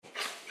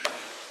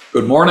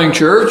Good morning,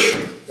 church.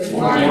 Good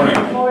morning.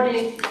 Good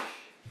morning.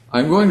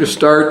 I'm going to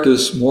start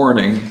this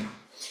morning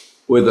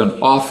with an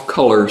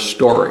off-color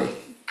story,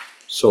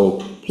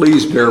 so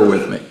please bear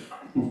with me.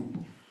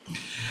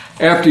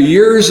 After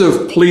years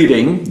of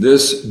pleading,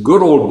 this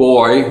good old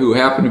boy, who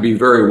happened to be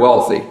very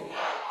wealthy,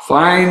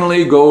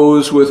 finally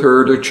goes with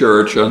her to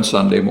church on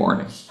Sunday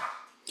morning.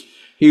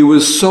 He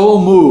was so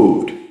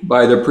moved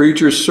by the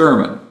preacher's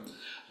sermon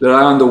that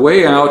on the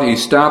way out he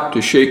stopped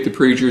to shake the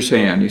preacher's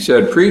hand. He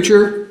said,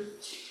 "Preacher,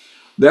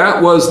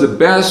 that was the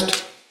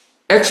best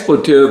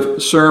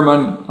expletive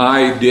sermon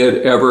I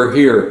did ever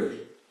hear."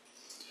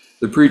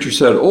 The preacher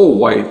said, "Oh,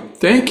 why,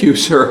 thank you,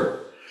 sir.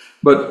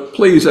 But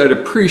please, I'd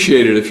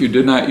appreciate it if you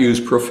did not use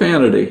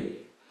profanity."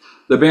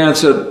 The man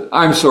said,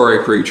 "I'm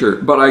sorry, preacher,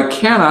 but I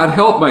cannot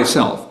help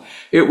myself.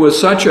 It was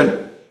such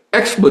an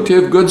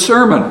expletive good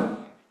sermon."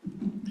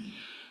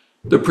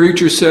 The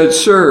preacher said,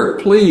 "Sir,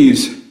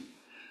 please,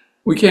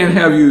 we can't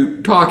have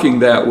you talking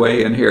that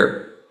way in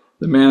here."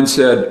 The man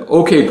said,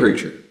 "Okay,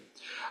 preacher.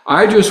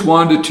 I just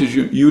wanted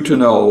you to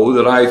know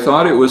that I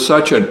thought it was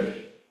such an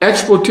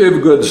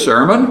expletive good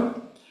sermon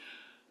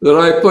that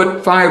I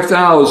put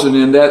 5,000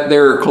 in that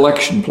there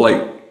collection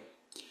plate."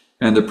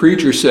 And the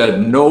preacher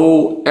said,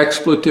 "No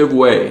expletive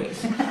way."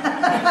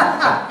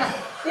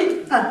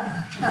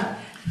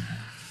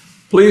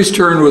 Please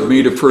turn with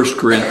me to 1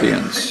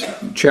 Corinthians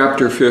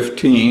chapter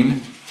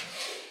 15.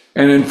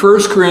 And in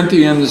 1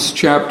 Corinthians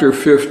chapter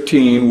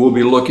 15, we'll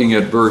be looking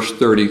at verse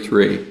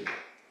 33.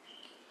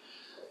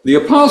 The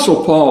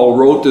Apostle Paul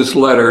wrote this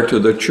letter to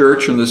the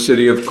church in the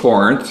city of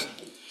Corinth.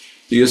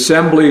 The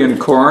assembly in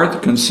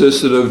Corinth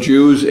consisted of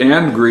Jews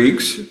and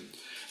Greeks,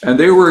 and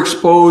they were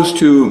exposed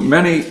to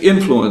many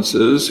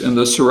influences in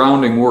the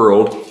surrounding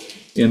world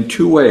in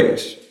two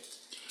ways.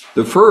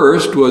 The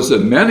first was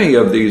that many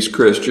of these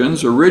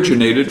Christians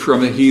originated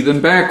from a heathen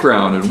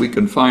background, and we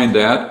can find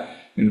that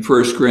in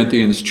 1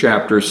 Corinthians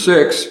chapter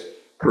 6,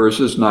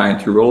 verses 9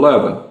 through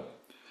 11.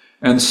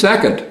 And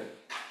second,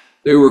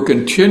 they were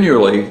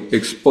continually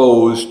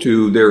exposed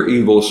to their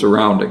evil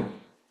surrounding.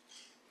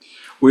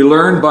 We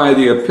learn by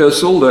the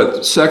epistle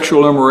that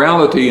sexual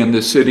immorality in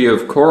the city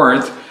of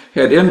Corinth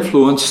had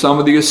influenced some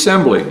of the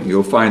assembly.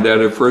 You'll find that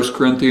in 1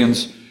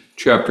 Corinthians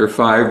chapter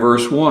 5,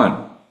 verse 1.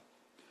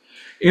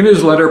 In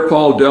his letter,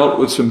 Paul dealt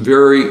with some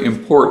very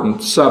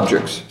important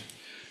subjects.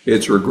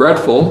 It's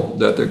regretful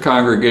that the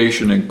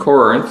congregation in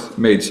Corinth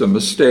made some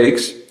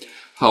mistakes.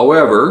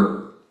 However,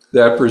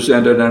 that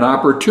presented an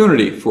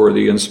opportunity for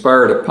the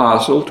inspired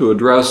apostle to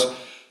address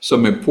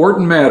some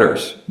important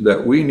matters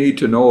that we need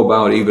to know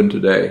about even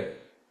today.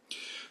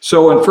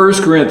 So in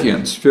 1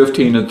 Corinthians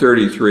 15 and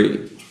 33,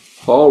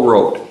 Paul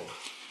wrote,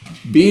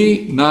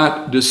 "Be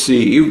not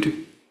deceived.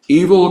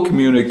 Evil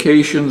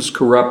communications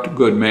corrupt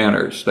good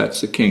manners."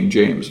 That's the King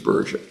James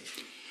Version.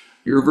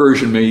 Your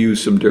version may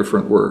use some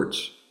different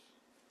words.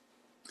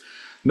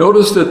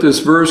 Notice that this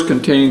verse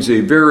contains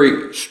a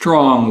very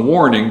strong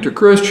warning to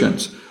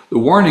Christians. The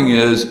warning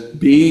is,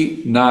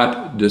 be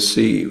not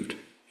deceived.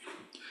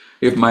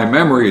 If my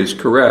memory is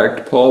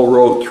correct, Paul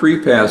wrote 3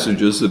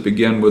 passages that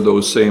begin with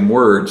those same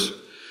words.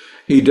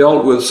 He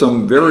dealt with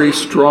some very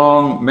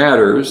strong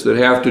matters that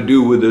have to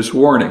do with this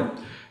warning,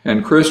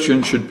 and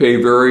Christians should pay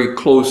very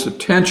close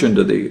attention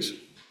to these.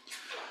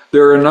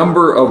 There are a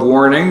number of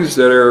warnings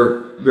that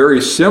are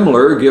very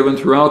similar given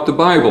throughout the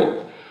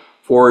Bible.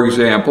 For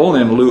example,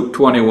 in Luke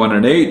 21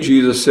 and 8,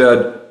 Jesus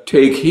said,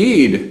 "Take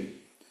heed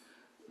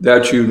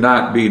that you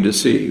not be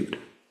deceived."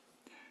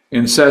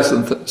 In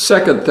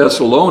 2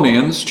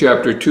 Thessalonians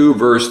chapter 2,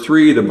 verse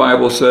 3, the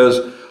Bible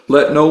says,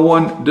 "Let no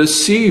one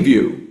deceive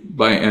you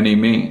by any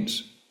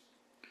means."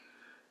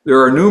 There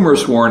are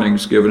numerous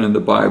warnings given in the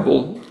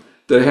Bible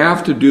that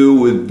have to do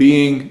with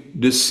being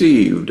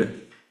deceived.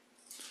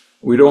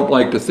 We don't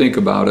like to think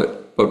about it,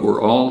 but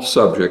we're all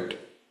subject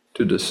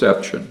to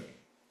deception.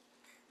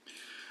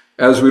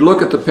 As we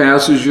look at the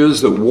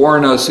passages that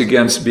warn us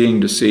against being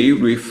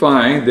deceived, we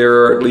find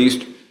there are at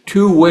least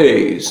 2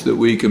 ways that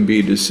we can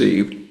be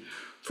deceived.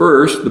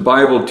 First, the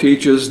Bible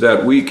teaches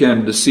that we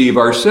can deceive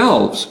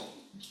ourselves.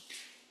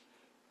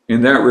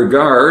 In that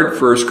regard,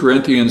 1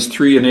 Corinthians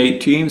 3 and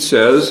 18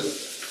 says,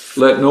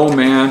 "Let no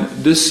man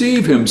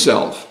deceive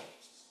himself."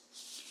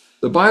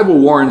 The Bible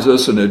warns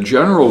us in a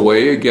general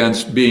way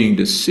against being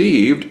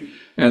deceived,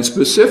 and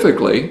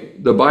specifically,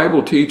 the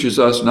Bible teaches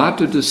us not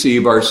to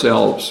deceive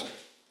ourselves.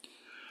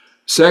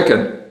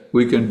 Second,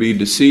 we can be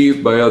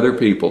deceived by other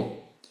people.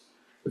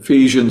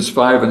 Ephesians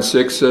 5 and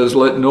 6 says,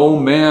 "Let no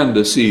man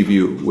deceive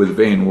you with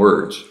vain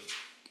words."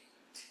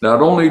 Not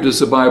only does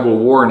the Bible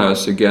warn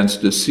us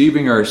against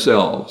deceiving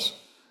ourselves,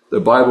 the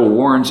Bible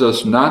warns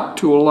us not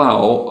to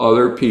allow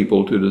other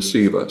people to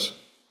deceive us.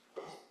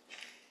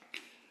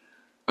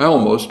 I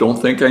almost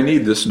don't think I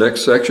need this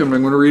next section, but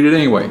I'm going to read it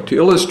anyway. To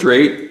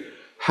illustrate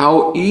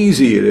how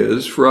easy it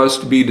is for us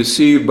to be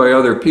deceived by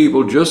other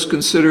people, just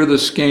consider the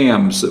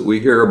scams that we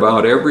hear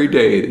about every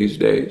day these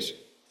days.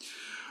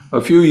 A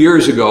few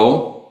years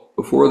ago,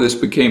 before this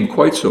became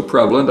quite so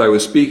prevalent, I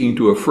was speaking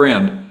to a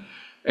friend,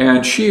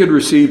 And she had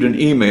received an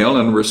email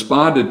and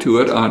responded to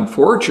it,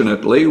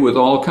 unfortunately, with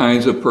all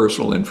kinds of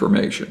personal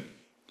information.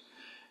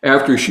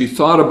 After she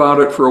thought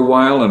about it for a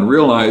while and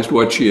realized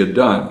what she had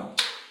done,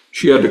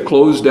 she had to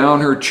close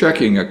down her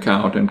checking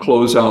account and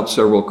close out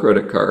several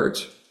credit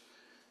cards.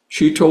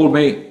 She told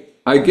me,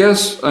 "I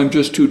guess I'm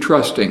just too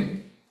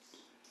trusting."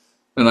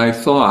 And I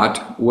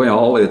thought,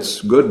 well,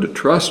 it's good to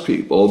trust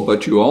people,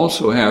 but you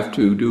also have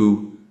to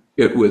do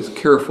it with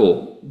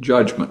careful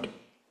judgment.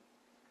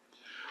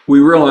 We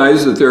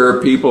realize that there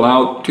are people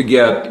out to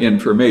get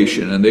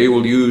information, and they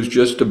will use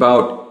just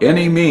about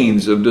any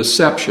means of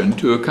deception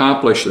to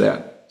accomplish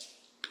that.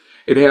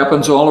 It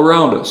happens all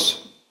around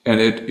us, and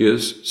it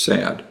is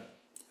sad.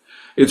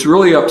 It's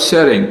really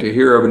upsetting to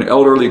hear of an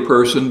elderly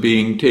person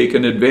being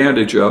taken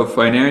advantage of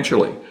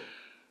financially,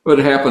 but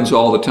it happens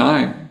all the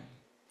time.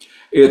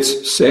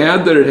 It's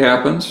sad that it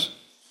happens,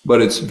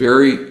 but it's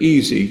very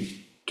easy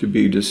to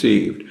be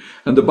deceived.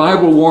 And the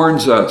Bible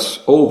warns us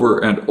over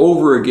and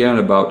over again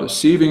about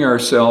deceiving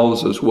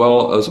ourselves as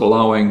well as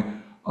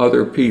allowing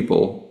other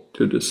people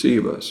to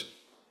deceive us.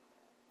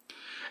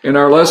 In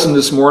our lesson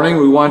this morning,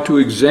 we want to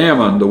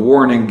examine the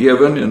warning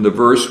given in the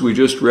verse we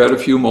just read a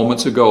few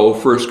moments ago,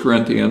 1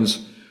 Corinthians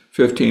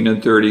 15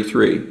 and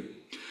 33.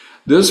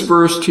 This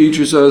verse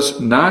teaches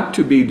us not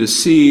to be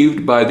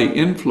deceived by the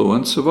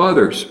influence of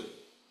others.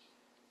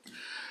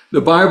 The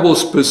Bible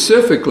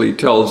specifically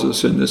tells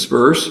us in this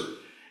verse,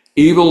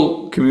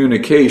 evil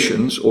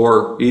communications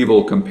or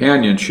evil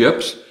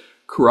companionships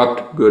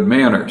corrupt good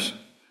manners.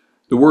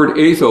 The word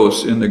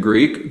ethos in the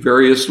Greek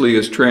variously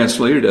is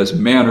translated as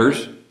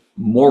manners,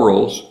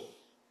 morals,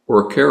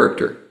 or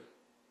character.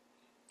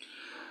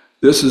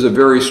 This is a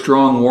very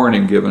strong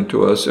warning given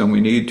to us, and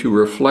we need to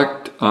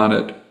reflect on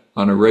it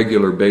on a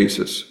regular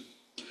basis.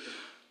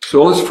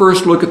 So let's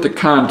first look at the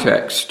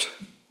context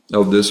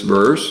of this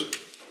verse.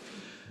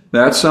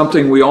 That's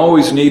something we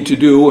always need to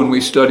do when we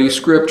study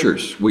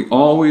scriptures. We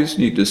always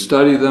need to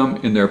study them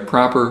in their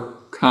proper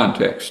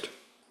context.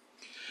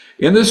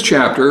 In this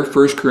chapter,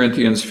 1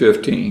 Corinthians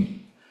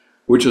 15,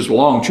 which is a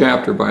long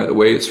chapter, by the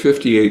way, it's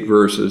 58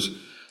 verses,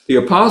 the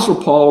Apostle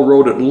Paul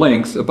wrote at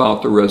length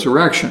about the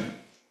resurrection.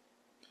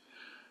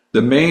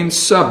 The main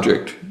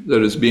subject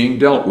that is being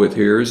dealt with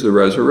here is the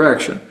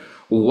resurrection.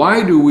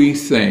 Why do we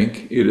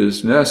think it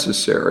is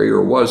necessary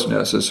or was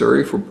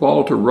necessary for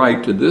Paul to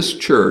write to this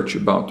church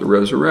about the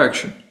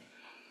resurrection?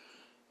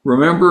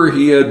 Remember,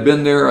 he had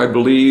been there, I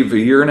believe, a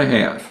year and a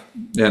half,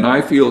 and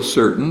I feel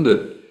certain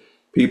that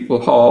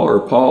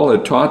Paul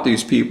had taught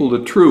these people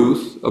the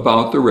truth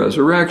about the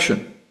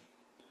resurrection.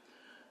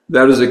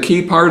 That is a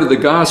key part of the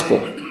gospel,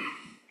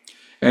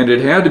 and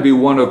it had to be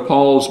one of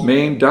Paul's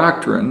main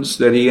doctrines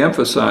that he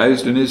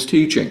emphasized in his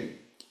teaching.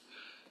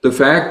 The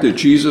fact that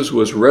Jesus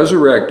was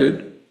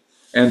resurrected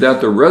and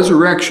that the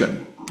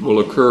resurrection will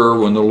occur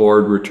when the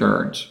Lord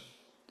returns.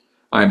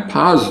 I'm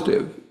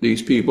positive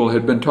these people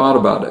had been taught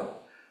about it.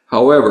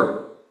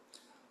 However,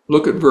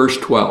 look at verse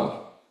 12.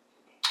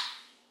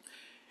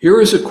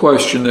 Here is a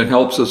question that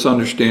helps us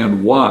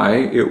understand why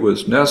it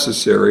was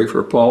necessary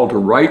for Paul to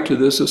write to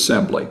this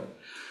assembly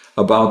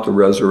about the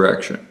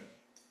resurrection.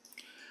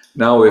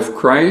 Now, if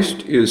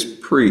Christ is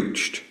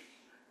preached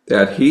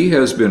that he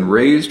has been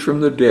raised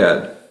from the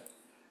dead,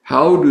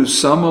 how do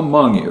some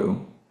among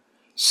you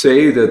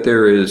say that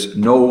there is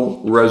no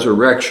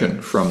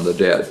resurrection from the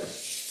dead?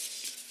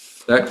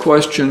 That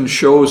question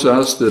shows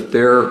us that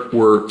there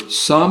were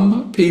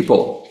some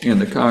people in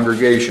the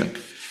congregation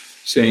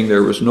saying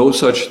there was no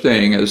such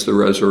thing as the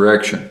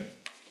resurrection,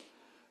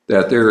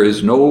 that there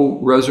is no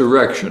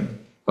resurrection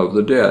of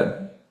the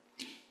dead.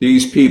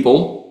 These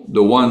people,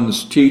 the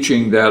ones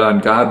teaching that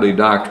ungodly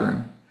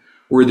doctrine,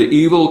 were the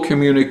evil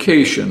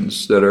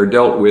communications that are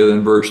dealt with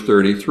in verse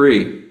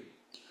 33.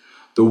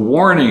 The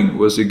warning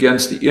was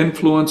against the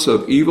influence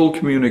of evil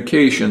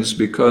communications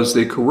because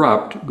they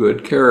corrupt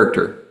good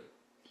character.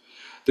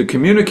 The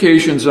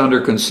communications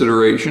under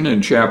consideration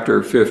in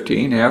chapter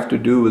 15 have to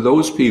do with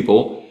those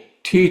people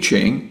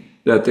teaching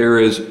that there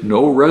is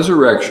no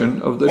resurrection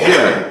of the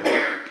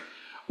dead.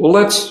 Well,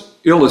 let's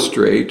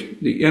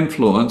illustrate the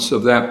influence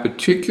of that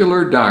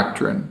particular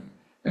doctrine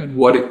and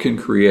what it can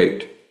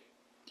create.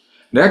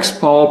 Next,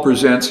 Paul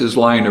presents his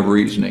line of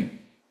reasoning.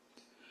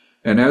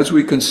 And as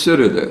we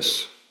consider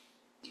this,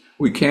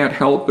 we can't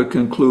help but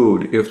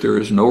conclude if there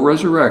is no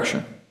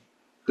resurrection,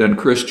 then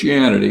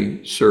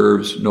Christianity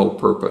serves no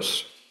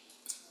purpose.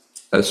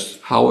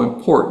 That's how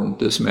important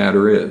this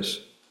matter is.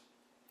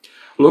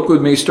 Look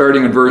with me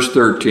starting in verse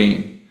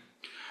 13.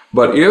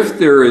 But if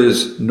there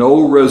is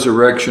no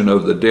resurrection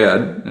of the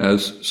dead,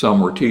 as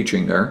some were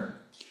teaching there,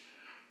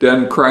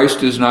 then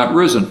Christ is not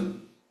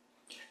risen.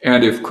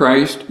 And if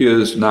Christ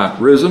is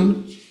not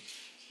risen,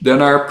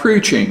 then our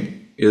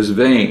preaching is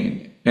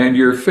vain, and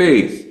your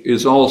faith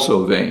is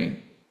also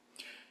vain.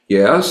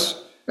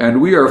 Yes,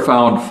 and we are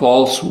found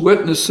false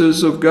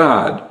witnesses of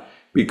God,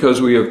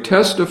 because we have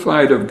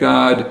testified of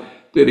God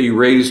that he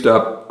raised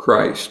up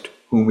Christ,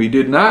 whom he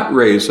did not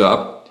raise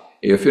up,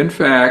 if in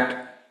fact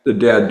the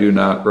dead do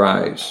not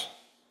rise.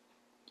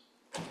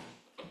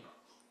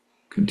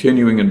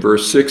 Continuing in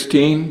verse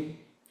 16,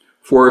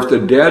 for if the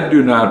dead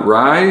do not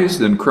rise,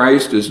 then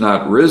Christ is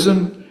not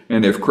risen,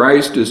 and if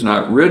Christ is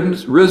not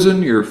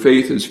risen, your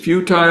faith is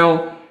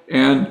futile,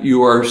 and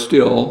you are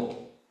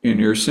still in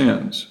your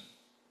sins.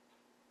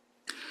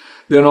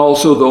 Then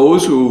also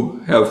those who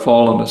have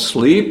fallen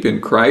asleep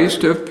in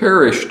Christ have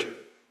perished.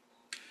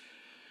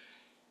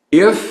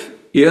 If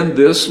in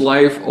this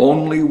life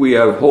only we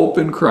have hope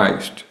in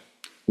Christ,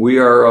 we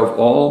are of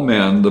all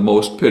men the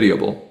most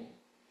pitiable.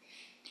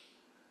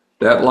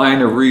 That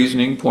line of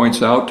reasoning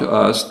points out to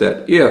us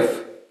that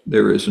if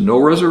there is no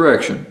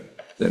resurrection,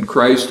 then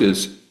Christ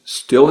is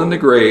still in the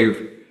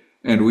grave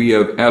and we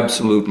have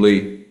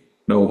absolutely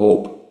no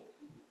hope.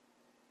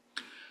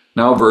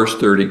 Now verse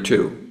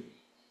 32.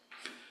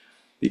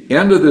 The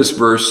end of this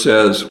verse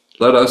says,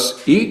 let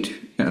us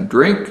eat and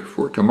drink,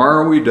 for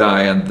tomorrow we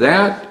die. And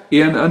that,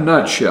 in a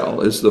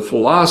nutshell, is the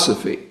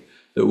philosophy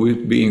that was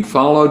being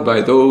followed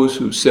by those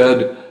who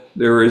said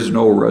there is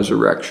no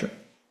resurrection.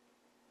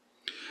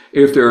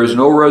 If there is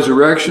no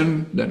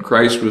resurrection, then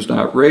Christ was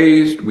not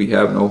raised. We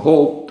have no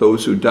hope.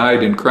 Those who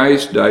died in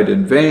Christ died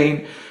in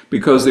vain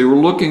because they were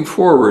looking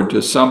forward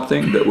to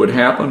something that would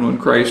happen when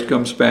Christ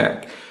comes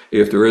back.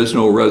 If there is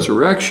no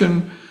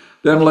resurrection,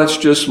 then let's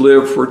just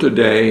live for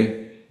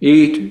today,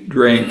 eat,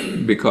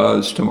 drink,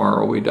 because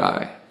tomorrow we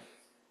die.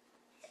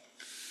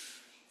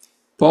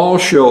 Paul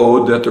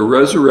showed that the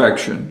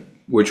resurrection,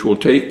 which will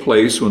take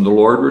place when the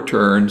Lord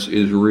returns,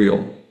 is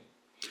real.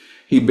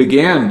 He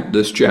began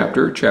this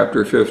chapter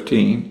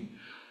 15,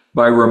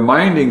 by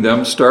reminding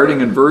them, starting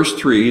in verse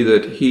 3,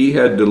 that he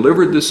had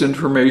delivered this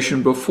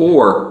information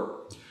before,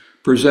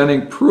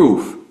 presenting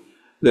proof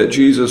that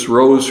Jesus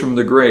rose from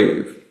the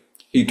grave.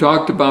 He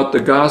talked about the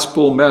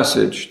gospel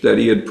message that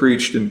he had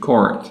preached in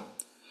Corinth,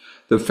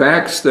 the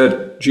facts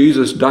that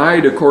Jesus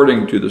died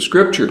according to the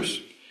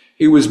Scriptures.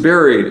 He was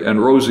buried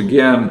and rose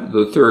again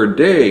the third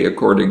day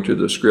according to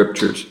the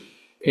Scriptures,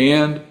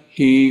 and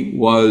he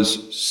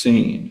was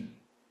seen.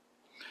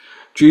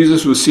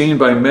 Jesus was seen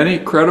by many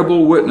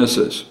credible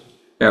witnesses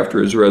after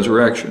his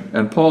resurrection,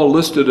 and Paul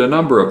listed a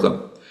number of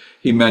them.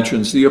 He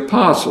mentions the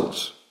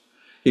apostles.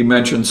 He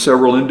mentions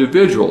several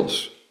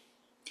individuals.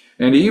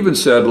 And he even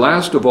said,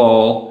 last of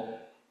all,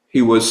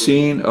 he was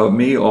seen of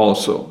me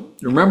also.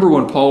 Remember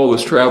when Paul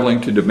was traveling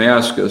to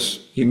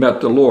Damascus, he met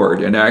the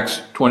Lord. In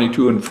Acts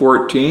 22 and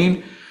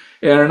 14,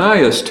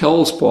 Ananias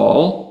tells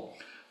Paul,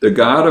 the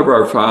God of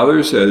our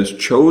fathers has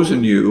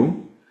chosen you,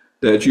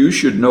 that you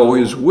should know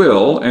his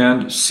will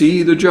and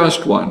see the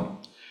just one,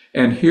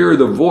 and hear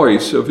the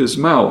voice of his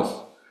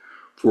mouth.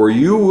 For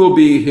you will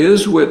be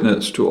his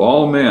witness to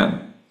all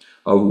men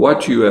of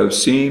what you have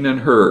seen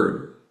and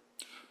heard.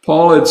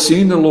 Paul had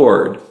seen the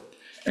Lord,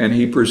 and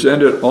he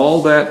presented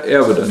all that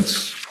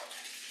evidence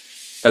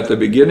at the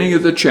beginning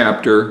of the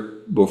chapter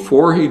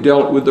before he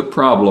dealt with the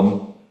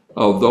problem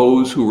of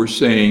those who were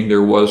saying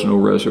there was no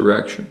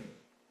resurrection.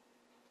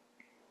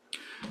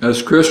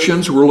 As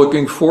Christians, we're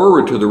looking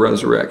forward to the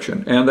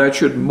resurrection, and that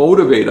should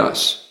motivate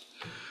us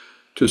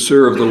to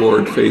serve the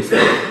Lord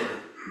faithfully.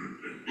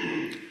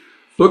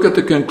 Look at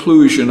the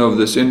conclusion of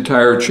this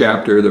entire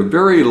chapter, the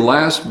very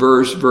last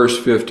verse,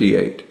 verse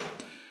 58.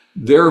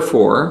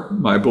 Therefore,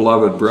 my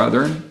beloved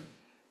brethren,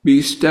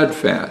 be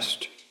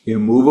steadfast,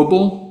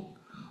 immovable,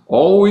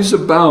 always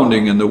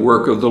abounding in the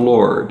work of the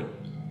Lord,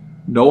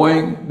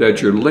 knowing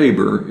that your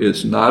labor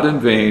is not in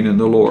vain in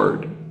the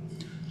Lord.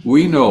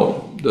 We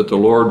know that the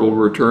Lord will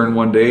return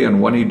one day, and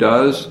when he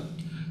does,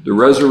 the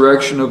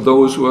resurrection of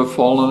those who have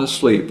fallen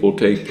asleep will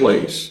take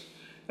place,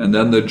 and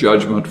then the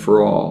judgment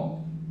for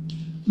all.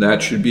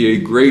 That should be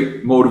a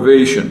great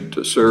motivation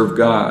to serve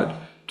God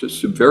to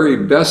the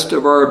very best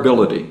of our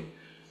ability,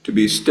 to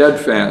be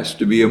steadfast,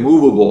 to be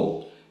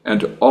immovable,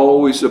 and to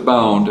always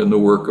abound in the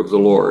work of the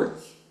Lord.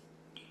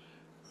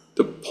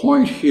 The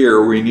point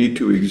here, we need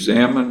to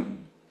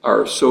examine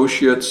our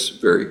associates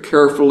very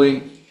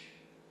carefully,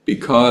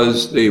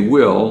 because they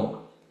will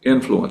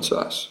influence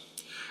us.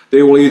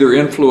 They will either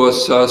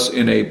influence us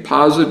in a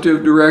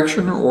positive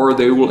direction or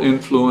they will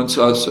influence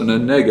us in a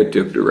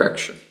negative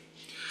direction.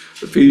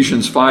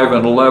 Ephesians 5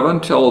 and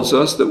 11 tells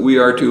us that we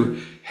are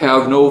to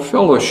have no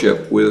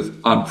fellowship with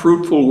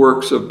unfruitful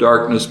works of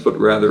darkness, but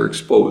rather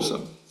expose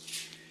them.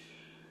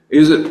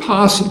 Is it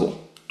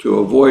possible to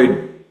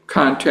avoid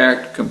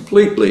contact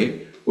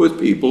completely with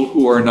people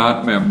who are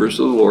not members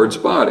of the Lord's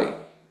body?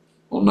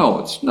 Well, no,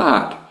 it's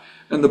not.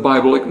 And the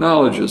Bible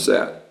acknowledges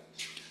that.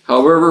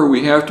 However,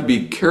 we have to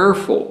be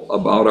careful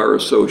about our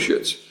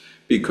associates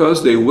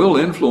because they will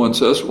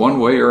influence us one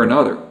way or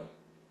another.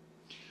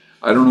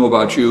 I don't know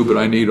about you, but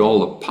I need all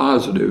the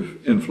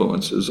positive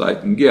influences I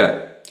can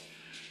get.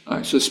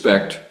 I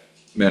suspect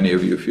many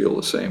of you feel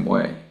the same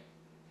way.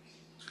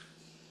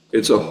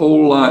 It's a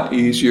whole lot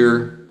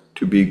easier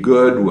to be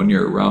good when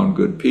you're around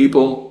good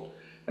people,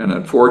 and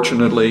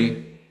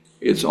unfortunately,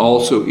 it's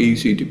also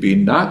easy to be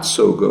not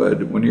so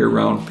good when you're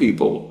around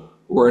people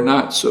who are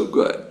not so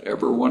good.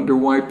 Ever wonder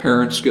why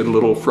parents get a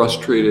little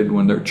frustrated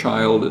when their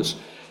child is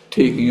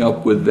taking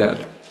up with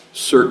that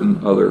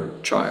certain other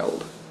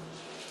child?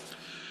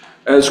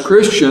 As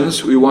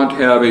Christians, we want to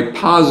have a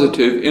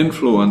positive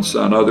influence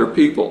on other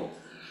people,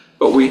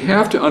 but we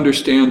have to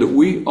understand that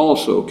we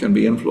also can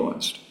be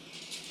influenced.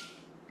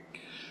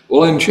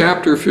 Well, in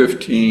chapter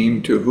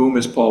 15, to whom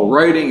is Paul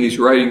writing? He's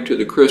writing to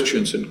the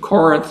Christians in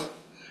Corinth.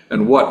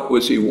 And what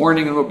was he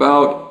warning them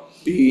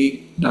about?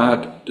 Be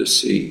not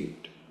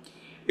deceived.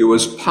 It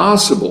was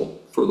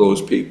possible for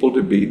those people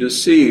to be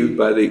deceived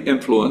by the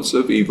influence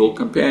of evil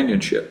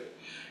companionship.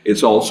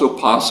 It's also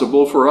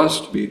possible for us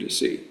to be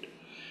deceived.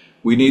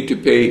 We need to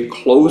pay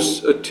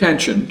close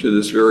attention to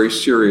this very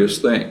serious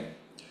thing.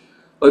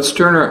 Let's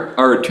turn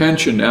our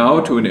attention now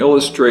to an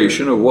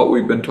illustration of what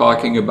we've been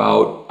talking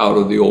about out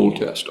of the Old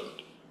Testament.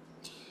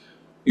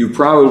 You've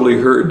probably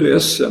heard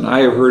this, and I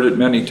have heard it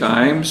many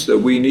times, that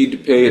we need to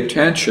pay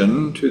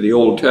attention to the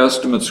Old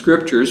Testament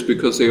scriptures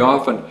because they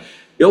often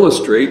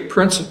illustrate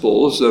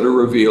principles that are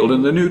revealed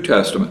in the New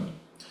Testament.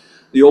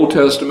 The Old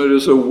Testament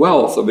is a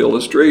wealth of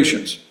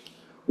illustrations.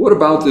 What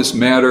about this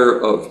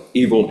matter of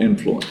evil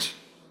influence?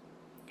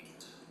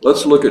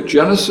 Let's look at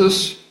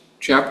Genesis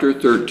chapter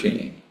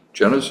 13.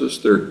 Genesis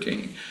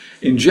 13.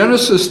 In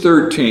Genesis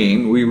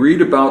 13, we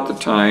read about the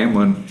time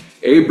when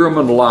Abram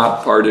and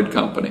Lot parted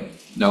company.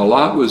 Now,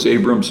 Lot was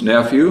Abram's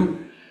nephew.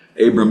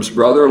 Abram's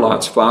brother,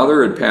 Lot's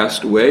father, had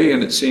passed away,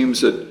 and it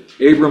seems that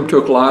Abram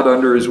took Lot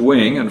under his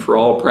wing and for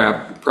all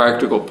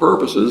practical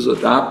purposes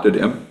adopted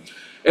him.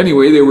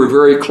 Anyway, they were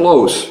very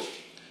close,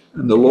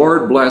 and the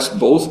Lord blessed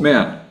both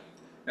men,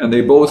 and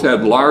they both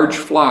had large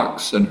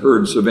flocks and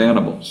herds of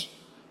animals,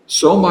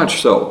 so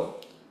much so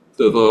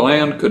that the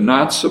land could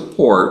not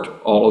support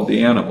all of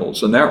the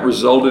animals, and that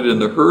resulted in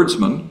the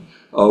herdsmen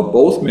of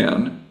both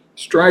men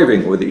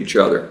striving with each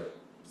other.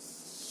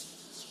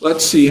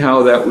 Let's see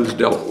how that was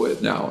dealt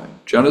with now.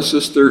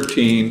 Genesis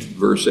 13,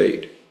 verse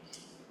 8.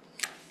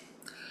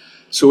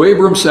 So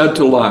Abram said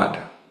to Lot,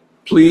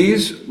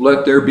 "Please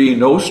let there be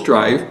no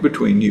strife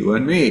between you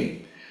and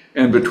me,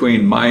 and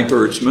between my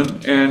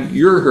herdsmen and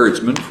your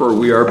herdsmen, for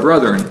we are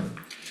brethren.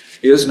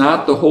 Is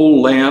not the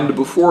whole land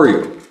before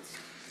you?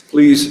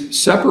 Please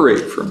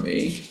separate from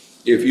me.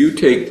 If you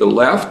take the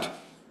left,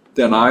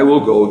 then I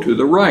will go to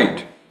the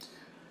right.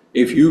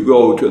 If you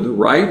go to the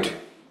right,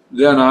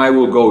 then I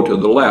will go to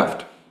the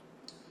left."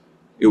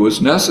 It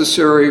was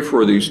necessary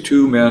for these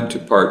two men to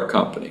part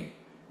company.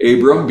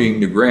 Abram,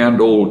 being the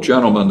grand old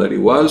gentleman that he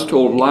was,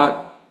 told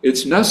Lot,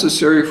 "It's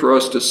necessary for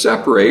us to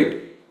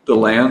separate. The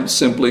land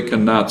simply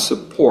cannot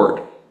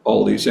support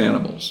all these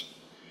animals.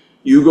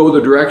 You go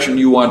the direction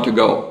you want to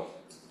go,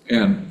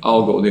 and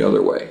I'll go the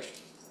other way."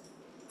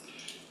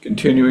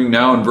 Continuing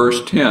now in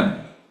verse 10.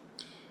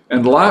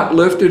 "And Lot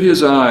lifted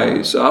his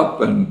eyes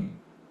up and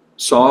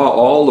saw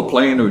all the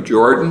plain of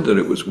Jordan, that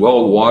it was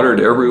well watered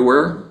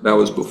everywhere." That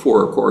was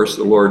before, of course,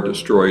 the Lord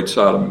destroyed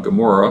Sodom and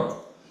Gomorrah.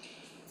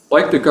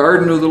 "Like the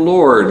garden of the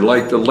Lord,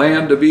 like the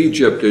land of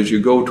Egypt as you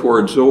go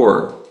toward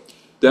Zoar.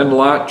 Then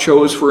Lot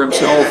chose for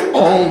himself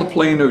all the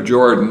plain of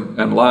Jordan,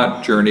 and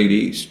Lot journeyed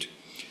east.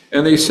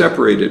 And they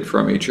separated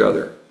from each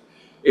other.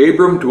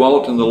 Abram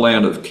dwelt in the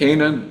land of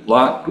Canaan,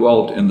 Lot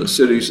dwelt in the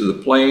cities of the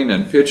plain,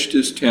 and pitched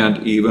his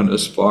tent even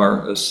as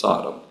far as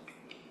Sodom."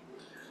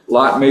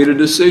 Lot made a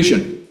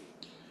decision.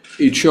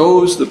 He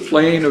chose the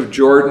plain of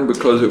Jordan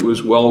because it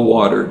was well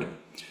watered.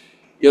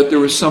 Yet there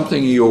was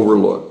something he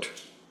overlooked.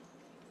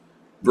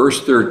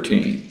 Verse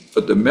 13,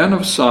 "But the men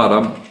of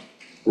Sodom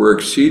were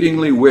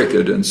exceedingly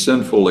wicked and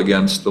sinful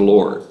against the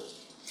Lord."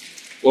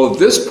 Well, at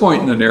this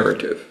point in the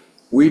narrative,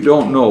 we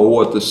don't know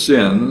what the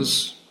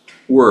sins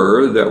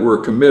were that were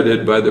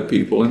committed by the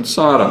people in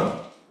Sodom.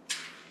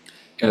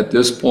 At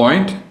this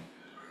point,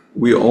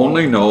 we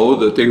only know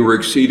that they were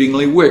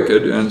exceedingly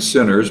wicked and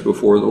sinners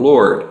before the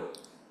Lord.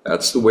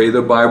 That's the way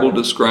the Bible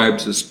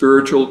describes the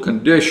spiritual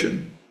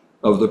condition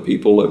of the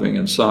people living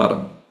in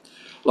Sodom.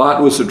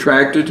 Lot was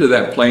attracted to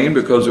that plain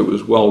because it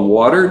was well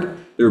watered,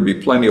 there would be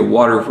plenty of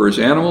water for his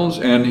animals,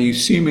 and he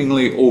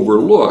seemingly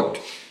overlooked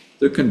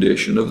the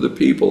condition of the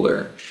people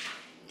there.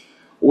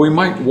 We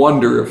might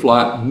wonder if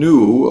Lot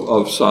knew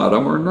of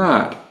Sodom or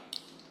not.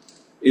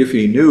 If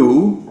he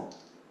knew,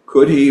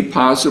 could he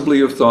possibly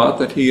have thought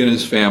that he and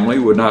his family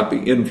would not be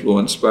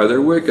influenced by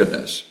their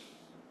wickedness?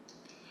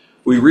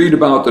 We read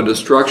about the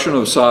destruction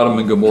of Sodom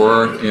and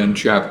Gomorrah in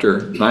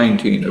chapter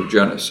 19 of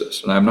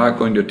Genesis, and I'm not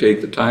going to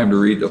take the time to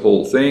read the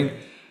whole thing.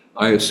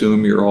 I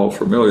assume you're all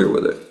familiar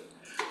with it.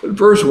 But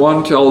verse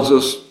 1 tells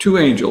us 2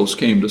 angels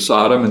came to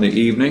Sodom in the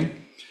evening,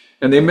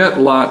 and they met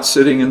Lot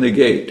sitting in the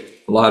gate.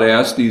 Lot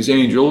asked these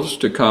angels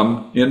to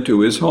come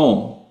into his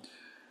home.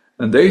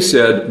 And they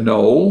said,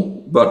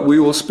 "No, but we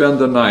will spend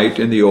the night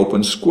in the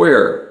open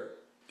square."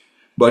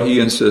 But he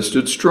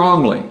insisted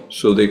strongly,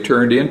 so they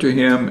turned into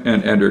him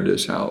and entered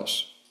his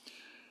house.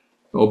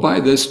 Well, by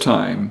this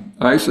time,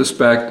 I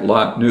suspect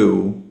Lot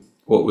knew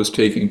what was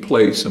taking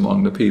place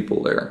among the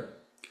people there.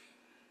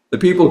 The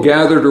people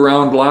gathered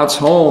around Lot's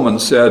home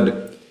and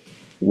said,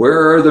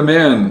 "Where are the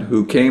men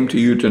who came to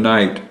you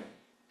tonight?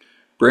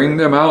 Bring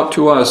them out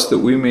to us that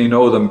we may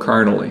know them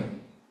carnally."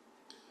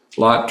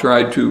 Lot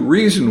tried to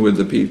reason with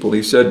the people.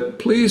 He said,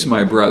 "Please,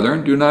 my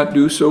brethren, do not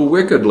do so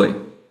wickedly."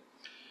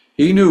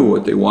 He knew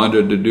what they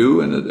wanted to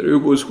do and that it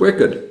was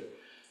wicked.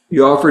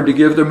 He offered to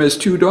give them his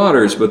 2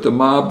 daughters, but the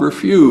mob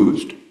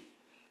refused.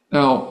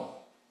 Now,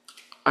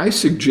 I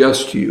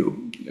suggest to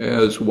you,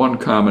 as one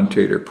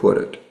commentator put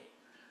it,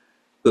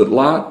 that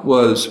Lot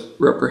was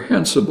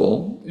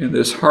reprehensible in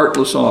this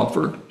heartless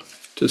offer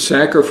to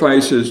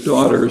sacrifice his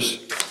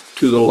daughters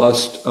to the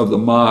lust of the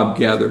mob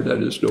gathered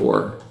at his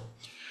door.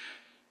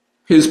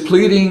 His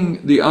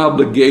pleading the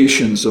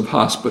obligations of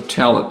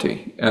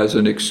hospitality as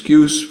an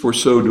excuse for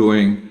so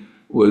doing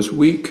was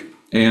weak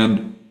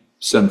and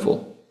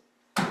sinful.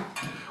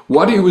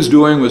 What he was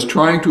doing was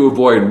trying to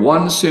avoid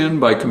one sin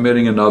by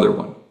committing another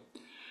one.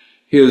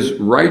 His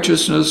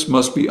righteousness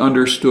must be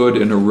understood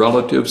in a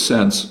relative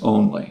sense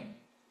only.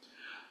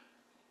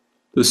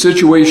 The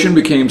situation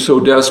became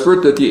so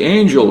desperate that the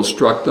angel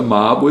struck the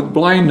mob with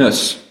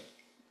blindness.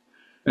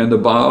 And the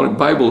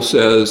Bible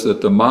says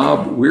that the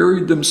mob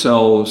wearied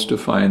themselves to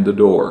find the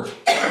door.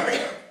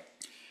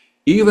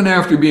 Even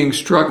after being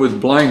struck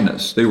with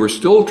blindness, they were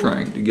still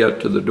trying to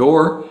get to the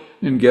door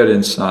and get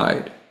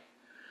inside.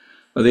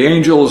 The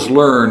angels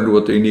learned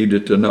what they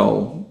needed to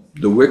know,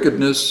 the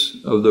wickedness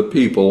of the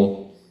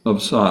people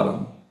of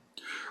Sodom.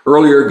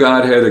 Earlier,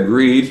 God had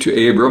agreed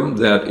to Abram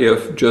that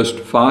if just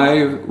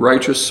 5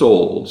 righteous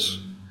souls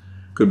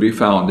could be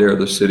found there,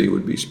 the city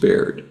would be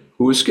spared.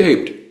 Who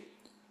escaped?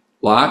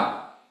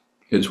 Lot,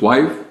 his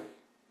wife,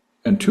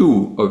 and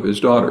 2 of his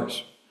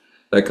daughters.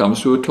 That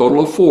comes to a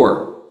total of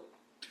 4.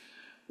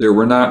 There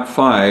were not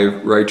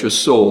 5 righteous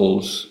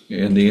souls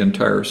in the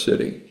entire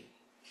city.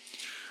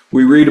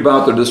 We read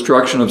about the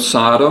destruction of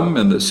Sodom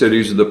and the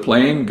cities of the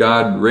plain.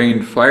 God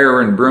rained fire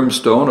and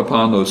brimstone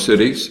upon those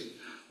cities.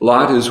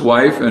 Lot, his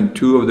wife, and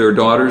 2 of their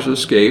daughters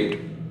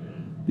escaped.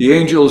 The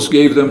angels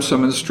gave them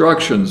some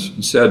instructions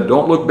and said,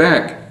 "Don't look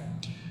back.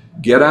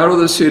 Get out of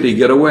the city,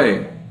 get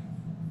away."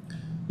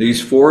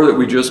 These 4 that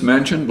we just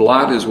mentioned,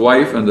 Lot, his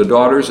wife, and the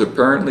daughters,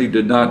 apparently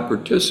did not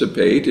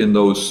participate in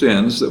those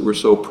sins that were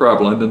so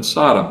prevalent in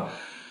Sodom.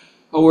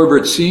 However,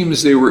 it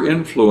seems they were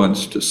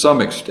influenced to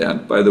some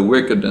extent by the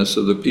wickedness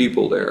of the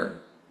people there.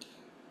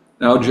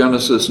 Now,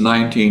 Genesis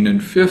 19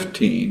 and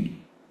 15,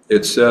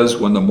 it says,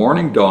 "When the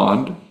morning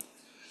dawned,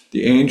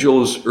 the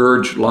angels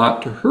urged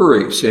Lot to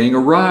hurry, saying,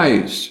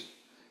 'Arise,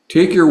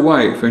 take your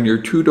wife and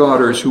your 2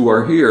 daughters who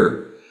are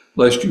here,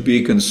 lest you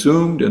be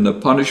consumed in the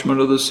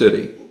punishment of the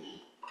city.'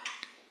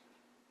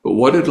 But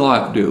what did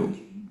Lot do?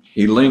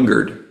 He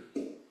lingered.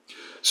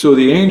 So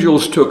the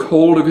angels took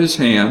hold of his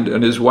hand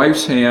and his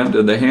wife's hand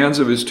and the hands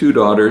of his 2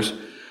 daughters,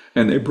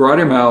 and they brought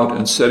him out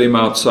and set him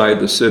outside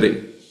the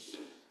city.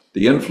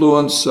 The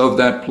influence of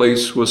that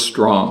place was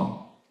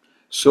strong,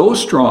 so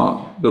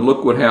strong that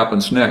look what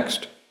happens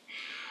next.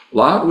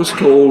 Lot was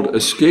told,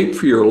 'Escape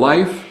for your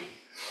life.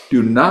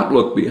 Do not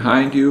look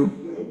behind you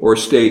or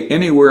stay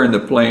anywhere in the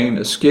plain.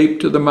 Escape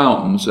to the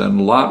mountains.'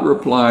 And Lot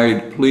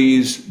replied,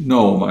 'Please,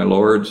 no, my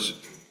lords.'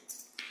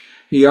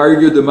 He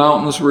argued the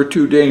mountains were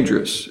too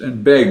dangerous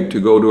and begged to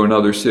go to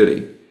another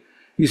city.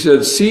 He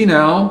said, 'See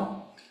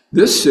now,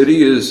 this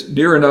city is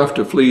near enough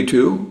to flee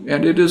to,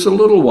 and it is a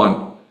little one.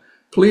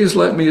 Please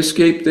let me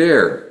escape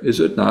there. Is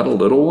it not a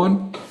little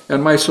one?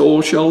 And my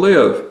soul shall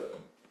live.'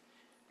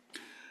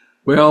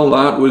 Well,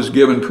 Lot was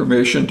given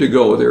permission to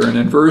go there. And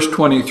in verse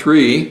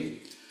 23,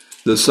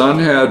 the sun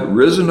had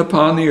risen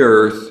upon the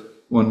earth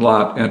when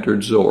Lot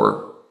entered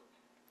Zoar.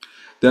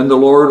 Then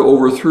the Lord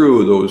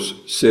overthrew those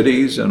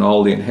cities and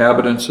all the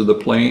inhabitants of the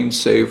plain,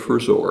 save for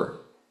Zoar.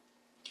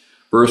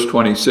 Verse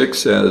 26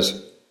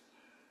 says,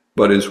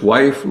 "But his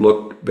wife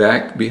looked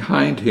back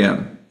behind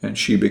him, and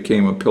she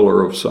became a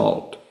pillar of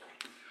salt."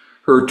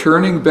 Her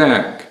turning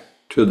back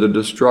to the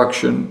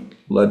destruction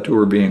led to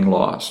her being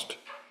lost.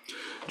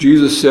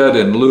 Jesus said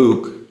in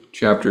Luke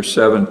chapter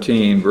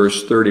 17,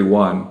 verse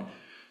 31,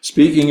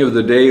 speaking of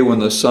the day when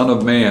the Son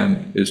of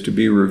Man is to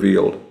be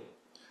revealed,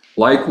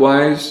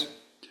 "Likewise,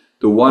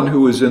 the one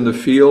who is in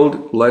the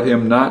field, let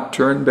him not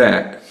turn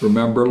back."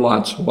 Remember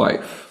Lot's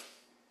wife.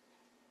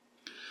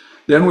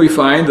 Then we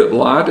find that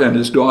Lot and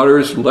his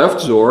daughters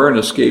left Zoar and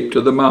escaped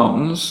to the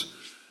mountains,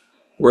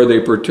 where they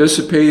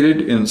participated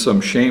in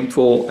some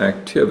shameful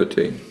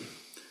activity.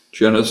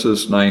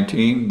 Genesis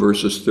 19,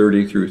 verses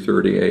 30 through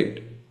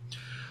 38.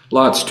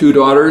 Lot's 2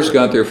 daughters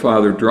got their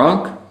father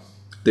drunk,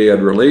 they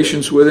had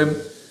relations with him,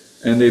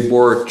 and they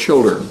bore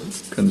children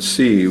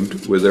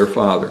conceived with their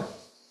father.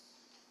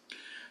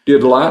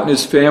 Did Lot and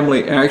his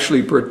family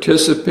actually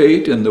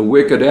participate in the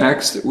wicked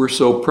acts that were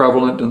so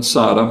prevalent in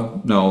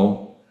Sodom?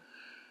 No.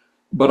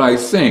 But I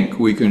think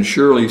we can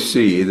surely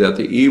see that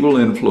the evil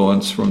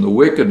influence from the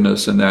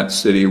wickedness in that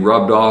city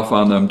rubbed off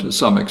on them to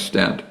some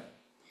extent.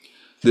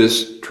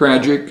 This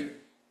tragic,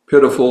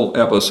 pitiful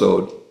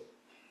episode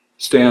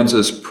stands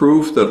as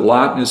proof that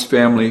Lot and his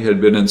family had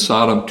been in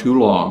Sodom too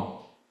long.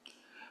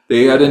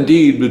 They had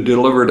indeed been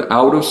delivered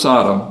out of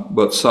Sodom,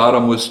 but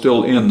Sodom was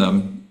still in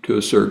them to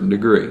a certain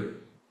degree.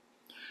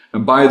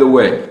 And by the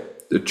way,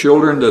 the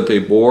children that they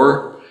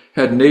bore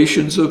had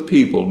nations of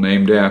people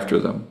named after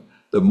them,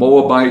 the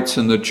Moabites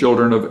and the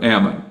children of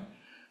Ammon,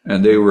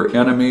 and they were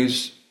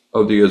enemies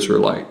of the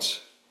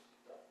Israelites.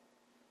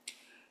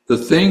 The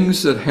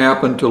things that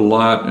happened to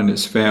Lot and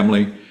his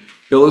family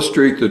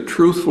illustrate the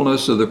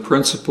truthfulness of the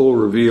principle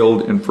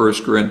revealed in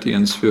 1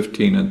 Corinthians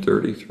 15 and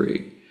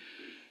 33.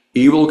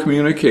 Evil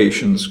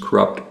communications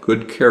corrupt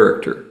good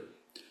character.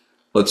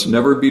 Let's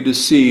never be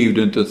deceived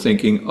into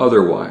thinking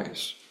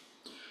otherwise.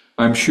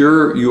 I'm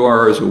sure you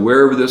are as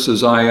aware of this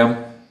as I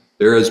am.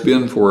 There has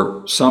been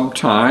for some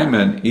time,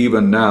 and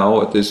even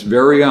now at this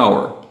very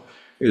hour,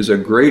 is a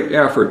great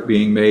effort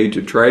being made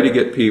to try to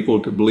get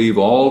people to believe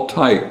all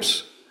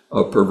types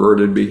of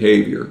perverted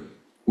behavior.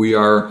 We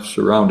are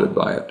surrounded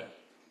by it.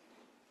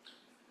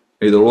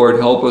 May the Lord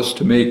help us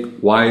to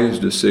make wise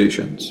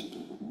decisions,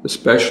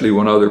 especially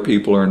when other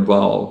people are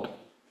involved.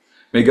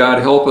 May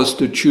God help us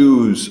to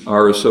choose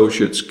our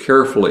associates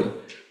carefully.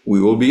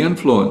 We will be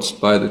influenced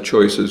by the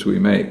choices we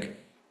make.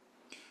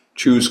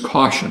 Choose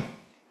caution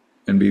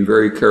and be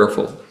very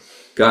careful.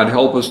 God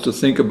help us to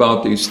think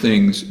about these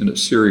things in a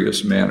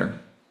serious manner.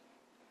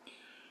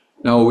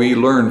 Now we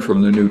learn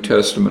from the New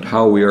Testament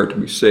how we are to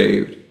be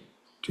saved,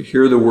 to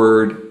hear the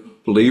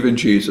word, believe in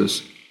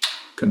Jesus,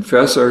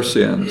 confess our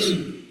sins,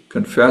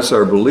 confess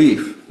our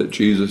belief that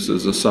Jesus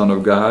is the Son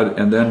of God,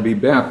 and then be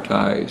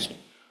baptized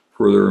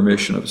for the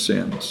remission of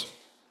sins.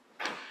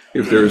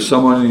 If there is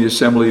someone in the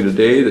assembly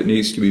today that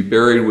needs to be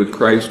buried with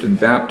Christ in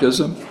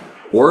baptism,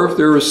 or if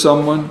there is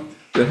someone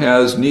that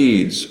has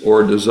needs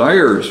or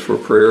desires for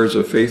prayers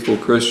of faithful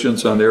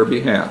Christians on their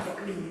behalf,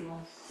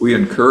 we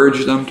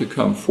encourage them to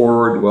come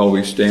forward while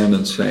we stand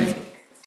and sing.